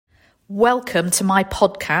Welcome to my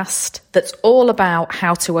podcast that's all about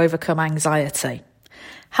how to overcome anxiety.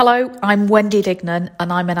 Hello, I'm Wendy Dignan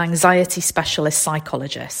and I'm an anxiety specialist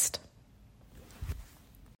psychologist.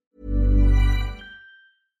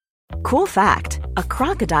 Cool fact, a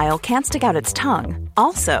crocodile can't stick out its tongue.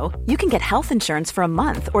 Also, you can get health insurance for a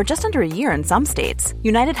month or just under a year in some states.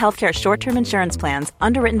 United Healthcare short-term insurance plans,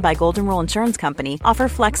 underwritten by Golden Rule Insurance Company, offer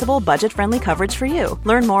flexible, budget-friendly coverage for you.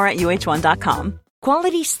 Learn more at uh1.com.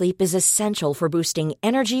 Quality sleep is essential for boosting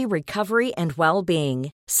energy, recovery, and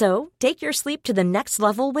well-being. So, take your sleep to the next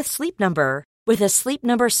level with Sleep Number. With a Sleep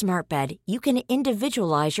Number smart bed, you can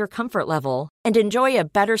individualize your comfort level and enjoy a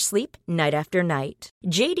better sleep night after night.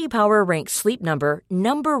 J.D. Power ranks Sleep Number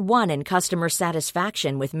number one in customer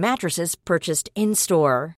satisfaction with mattresses purchased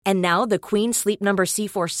in-store. And now the Queen Sleep Number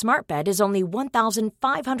C4 smart bed is only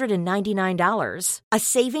 $1,599, a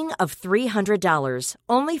saving of $300,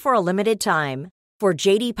 only for a limited time. For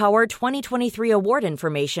J.D. Power 2023 award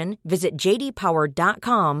information, visit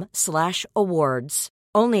jdpower.com/awards.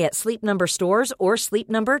 Only at Sleep Number stores or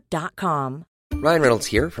sleepnumber.com. Ryan Reynolds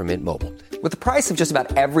here from Mint Mobile. With the price of just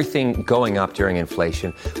about everything going up during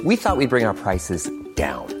inflation, we thought we'd bring our prices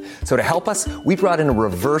down. So to help us, we brought in a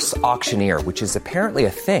reverse auctioneer, which is apparently a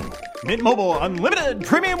thing. Mint Mobile Unlimited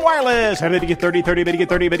Premium Wireless. How to get 30, 30, bit to get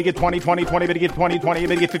 30, bit to get 20, 20, 20, bit to get 20, 20,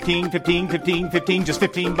 bit to get 15, 15, 15, 15, just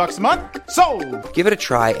 $15 a month? Sold! Give it a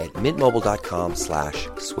try at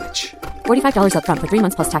mintmobile.com/switch. $45 up front for 3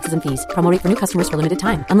 months plus taxes and fees. Promo rate for new customers for limited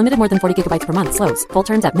time. Unlimited more than 40 gigabytes per month. Slows full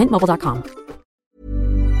terms at mintmobile.com.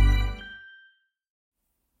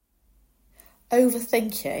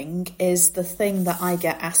 Overthinking is the thing that I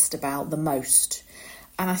get asked about the most.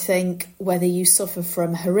 And I think whether you suffer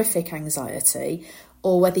from horrific anxiety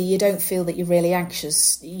or whether you don't feel that you're really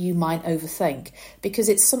anxious, you might overthink, because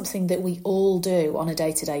it's something that we all do on a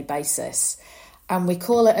day-to-day basis. And we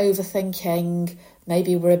call it overthinking,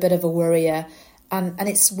 maybe we're a bit of a worrier, and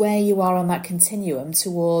it's where you are on that continuum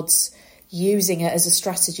towards using it as a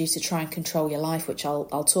strategy to try and control your life, which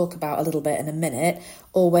I'll talk about a little bit in a minute,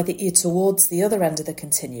 or whether you're towards the other end of the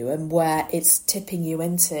continuum where it's tipping you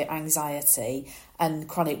into anxiety and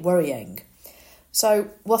chronic worrying. So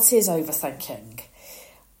what is overthinking?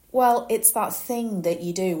 Well, it's that thing that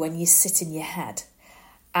you do when you sit in your head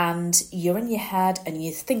and you're in your head and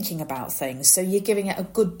you're thinking about things. So you're giving it a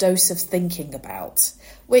good dose of thinking about,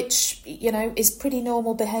 which, is pretty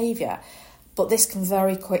normal behaviour. But this can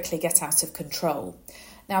very quickly get out of control.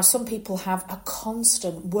 Now, some people have a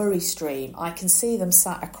constant worry stream. I can see them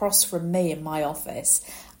sat across from me in my office,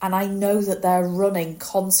 and I know that they're running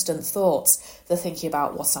constant thoughts. They're thinking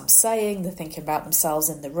about what I'm saying, they're thinking about themselves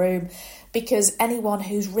in the room, because anyone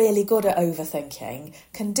who's really good at overthinking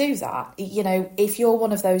can do that. If you're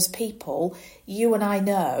one of those people, you and I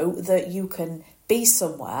know that you can be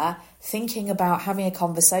somewhere thinking about having a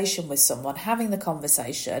conversation with someone, having the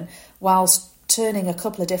conversation whilst turning a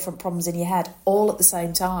couple of different problems in your head all at the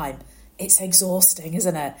same time. It's exhausting,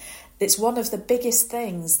 isn't it? It's one of the biggest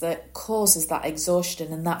things that causes that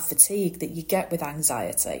exhaustion and that fatigue that you get with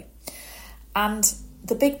anxiety. And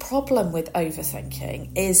the big problem with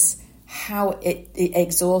overthinking is how it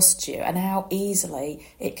exhausts you and how easily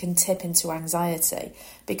it can tip into anxiety.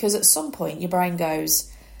 Because at some point your brain goes,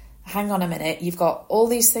 hang on a minute, you've got all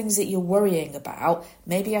these things that you're worrying about.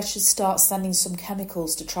 Maybe I should start sending some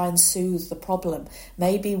chemicals to try and soothe the problem.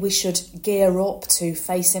 Maybe we should gear up to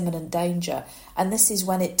face imminent danger. And this is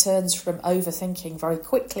when it turns from overthinking very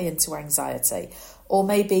quickly into anxiety. Or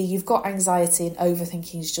maybe you've got anxiety and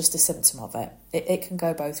overthinking is just a symptom of it. It can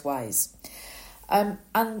go both ways. And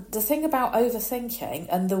the thing about overthinking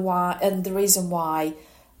and the reason why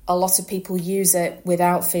a lot of people use it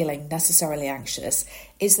without feeling necessarily anxious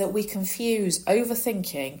is that we confuse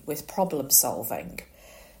overthinking with problem solving.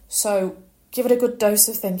 So give it a good dose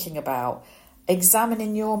of thinking about. Examine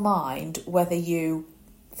in your mind whether you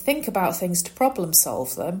think about things to problem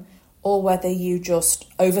solve them or whether you just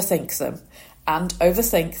overthink them and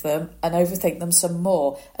overthink them and overthink them some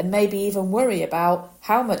more, and maybe even worry about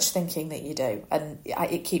how much thinking that you do, and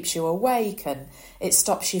it keeps you awake and it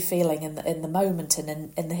stops you feeling in the moment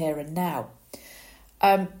and in the here and now.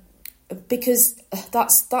 Because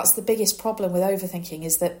that's the biggest problem with overthinking,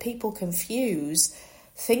 is that people confuse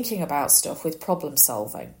thinking about stuff with problem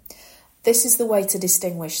solving. This is the way to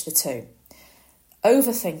distinguish the two.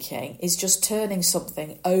 Overthinking is just turning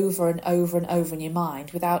something over and over and over in your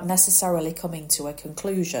mind without necessarily coming to a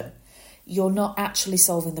conclusion. You're not actually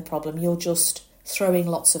solving the problem, you're just throwing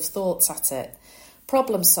lots of thoughts at it.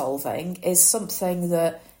 Problem solving is something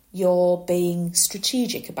that you're being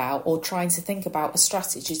strategic about or trying to think about a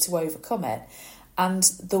strategy to overcome it. And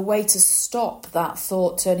the way to stop that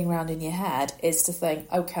thought turning around in your head is to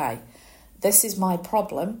think, okay, this is my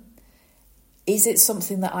problem. Is it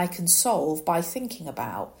something that I can solve by thinking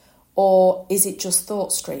about? Or is it just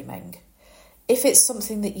thought streaming? If it's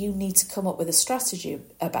something that you need to come up with a strategy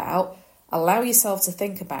about, allow yourself to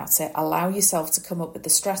think about it, allow yourself to come up with the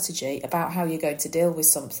strategy about how you're going to deal with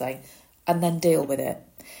something, and then deal with it.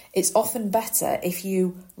 It's often better if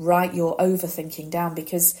you write your overthinking down,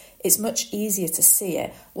 because it's much easier to see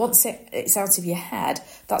it. Once it's out of your head,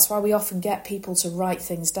 that's why we often get people to write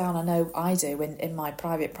things down. I know I do in my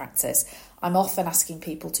private practice. I'm often asking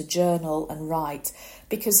people to journal and write,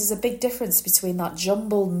 because there's a big difference between that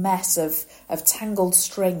jumbled mess of tangled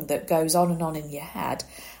string that goes on and on in your head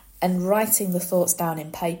and writing the thoughts down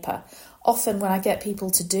in paper. Often when I get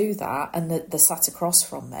people to do that and they're sat across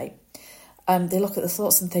from me, they look at the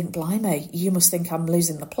thoughts and think, blimey, you must think I'm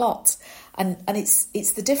losing the plot. And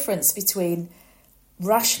it's the difference between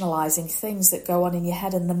rationalising things that go on in your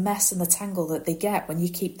head and the mess and the tangle that they get when you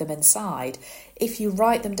keep them inside. If you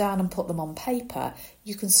write them down and put them on paper,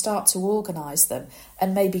 you can start to organise them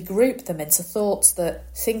and maybe group them into thoughts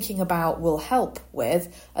that thinking about will help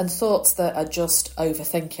with and thoughts that are just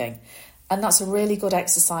overthinking. And that's a really good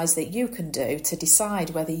exercise that you can do to decide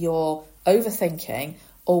whether you're overthinking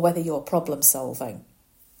or whether you're problem solving.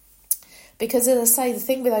 Because as I say, the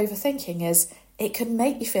thing with overthinking is it can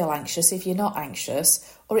make you feel anxious if you're not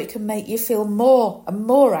anxious, or it can make you feel more and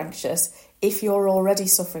more anxious if you're already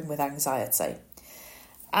suffering with anxiety.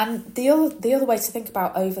 And the other way to think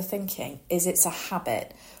about overthinking is it's a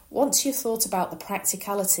habit. Once you've thought about the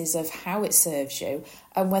practicalities of how it serves you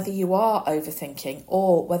and whether you are overthinking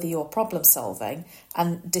or whether you're problem solving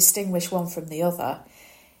and distinguish one from the other,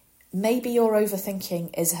 maybe your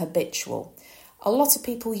overthinking is habitual. A lot of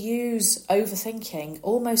people use overthinking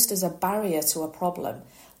almost as a barrier to a problem,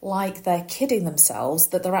 like they're kidding themselves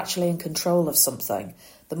that they're actually in control of something.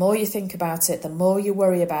 The more you think about it, the more you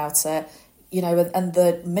worry about it, and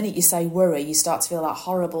the minute you say worry, you start to feel that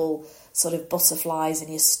horrible sort of butterflies in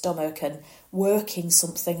your stomach and working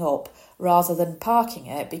something up rather than parking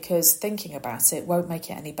it, because thinking about it won't make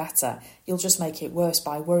it any better. You'll just make it worse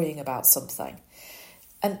by worrying about something.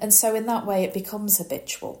 And so in that way, it becomes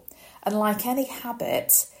habitual. And like any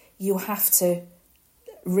habit, you have to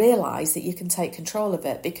realise that you can take control of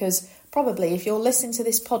it, because probably if you're listening to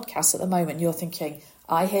this podcast at the moment, you're thinking,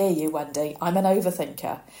 I hear you, Wendy, I'm an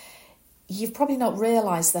overthinker. You've probably not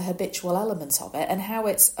realised the habitual element of it and how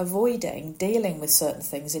it's avoiding dealing with certain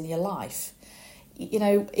things in your life.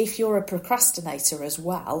 If you're a procrastinator as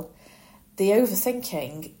well, the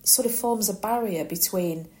overthinking sort of forms a barrier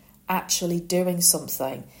between actually doing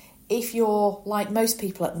something. If you're, like most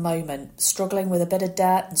people at the moment, struggling with a bit of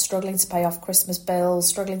debt and struggling to pay off Christmas bills,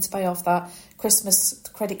 struggling to pay off that Christmas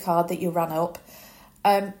credit card that you ran up,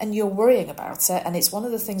 and you're worrying about it, and it's one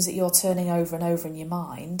of the things that you're turning over and over in your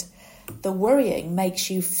mind, the worrying makes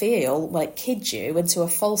you feel, like, kids you into a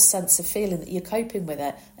false sense of feeling that you're coping with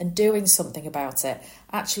it and doing something about it.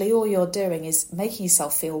 Actually, all you're doing is making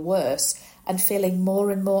yourself feel worse and feeling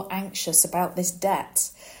more and more anxious about this debt.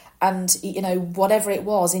 And, whatever it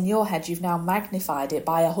was in your head, you've now magnified it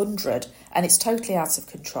by 100 and it's totally out of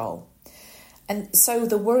control. And so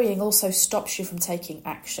the worrying also stops you from taking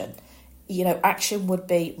action. Action would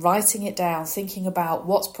be writing it down, thinking about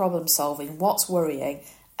what's problem solving, what's worrying,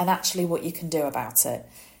 and actually what you can do about it.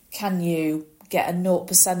 Can you get a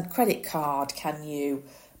 0% credit card? Can you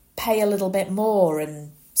pay a little bit more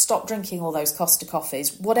and stop drinking all those Costa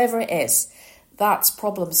coffees? Whatever it is, that's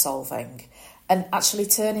problem solving. And actually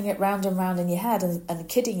turning it round and round in your head and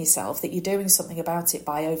kidding yourself that you're doing something about it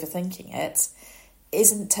by overthinking it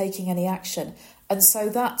isn't taking any action. And so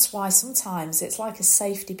that's why sometimes it's like a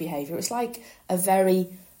safety behaviour. It's like a very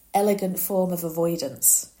elegant form of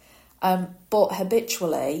avoidance. But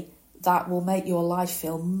habitually, that will make your life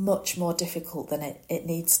feel much more difficult than it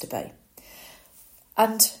needs to be.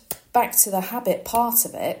 And back to the habit part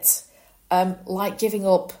of it, like giving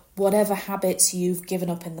up whatever habits you've given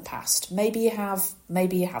up in the past. Maybe you have,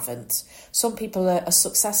 maybe you haven't. Some people are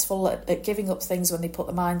successful at giving up things when they put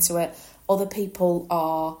their mind to it. Other people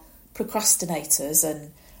are procrastinators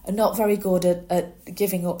and are not very good at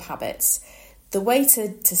giving up habits. The way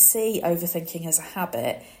to see overthinking as a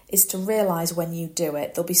habit is to realise when you do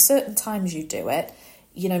it. There'll be certain times you do it.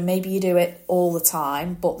 Maybe you do it all the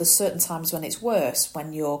time, but there's certain times when it's worse,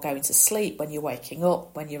 when you're going to sleep, when you're waking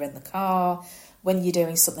up, when you're in the car, when you're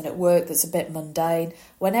doing something at work that's a bit mundane.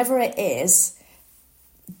 Whenever it is,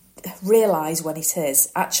 realise when it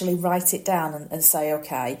is. Actually write it down and say,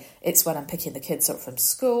 okay, it's when I'm picking the kids up from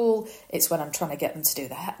school, it's when I'm trying to get them to do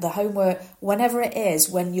the homework. Whenever it is,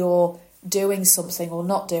 when you're doing something or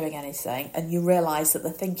not doing anything, and you realise that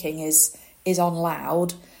the thinking is on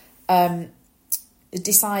loud,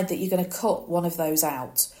 decide that you're going to cut one of those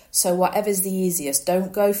out. So whatever's the easiest,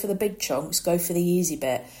 don't go for the big chunks, go for the easy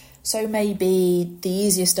bit. So maybe the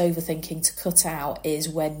easiest overthinking to cut out is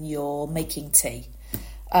when you're making tea.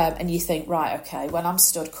 And you think, right, okay, when I'm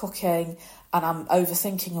stood cooking and I'm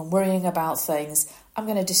overthinking and worrying about things, I'm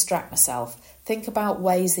going to distract myself. Think about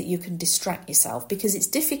ways that you can distract yourself, because it's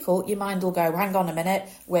difficult. Your mind will go, hang on a minute,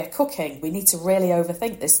 we're cooking. We need to really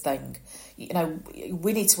overthink this thing. You know,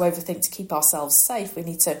 we need to overthink to keep ourselves safe. We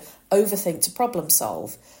need to overthink to problem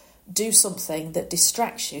solve. Do something that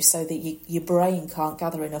distracts you so that your brain can't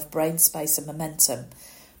gather enough brain space and momentum.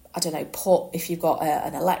 I don't know, if you've got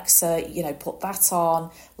an Alexa, you know, put that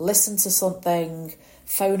on, listen to something,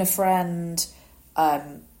 phone a friend,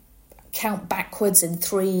 count backwards in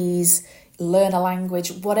 3s, learn a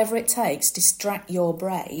language, whatever it takes, distract your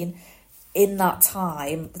brain in that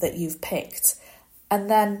time that you've picked, and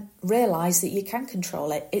then realise that you can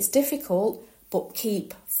control it. It's difficult, but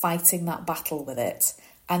keep fighting that battle with it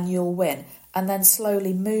and you'll win. And then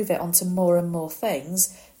slowly move it onto more and more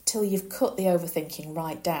things till you've cut the overthinking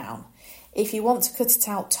right down. If you want to cut it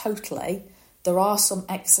out totally, there are some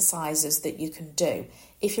exercises that you can do.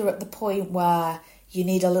 If you're at the point where you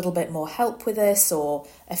need a little bit more help with this, or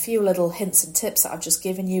a few little hints and tips that I've just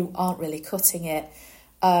given you aren't really cutting it,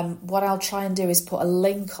 what I'll try and do is put a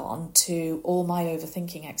link on to all my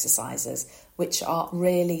overthinking exercises, which are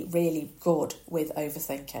really, really good with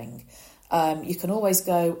overthinking. You can always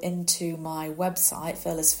go into my website,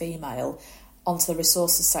 Fearless Female, onto the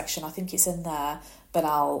resources section. I think it's in there, but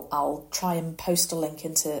I'll try and post a link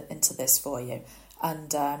into this for you.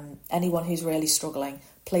 And anyone who's really struggling,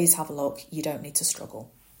 please have a look. You don't need to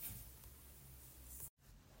struggle.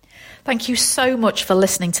 Thank you so much for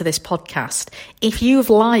listening to this podcast. If you've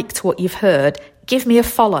liked what you've heard, give me a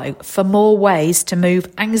follow for more ways to move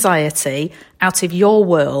anxiety out of your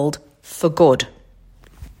world for good.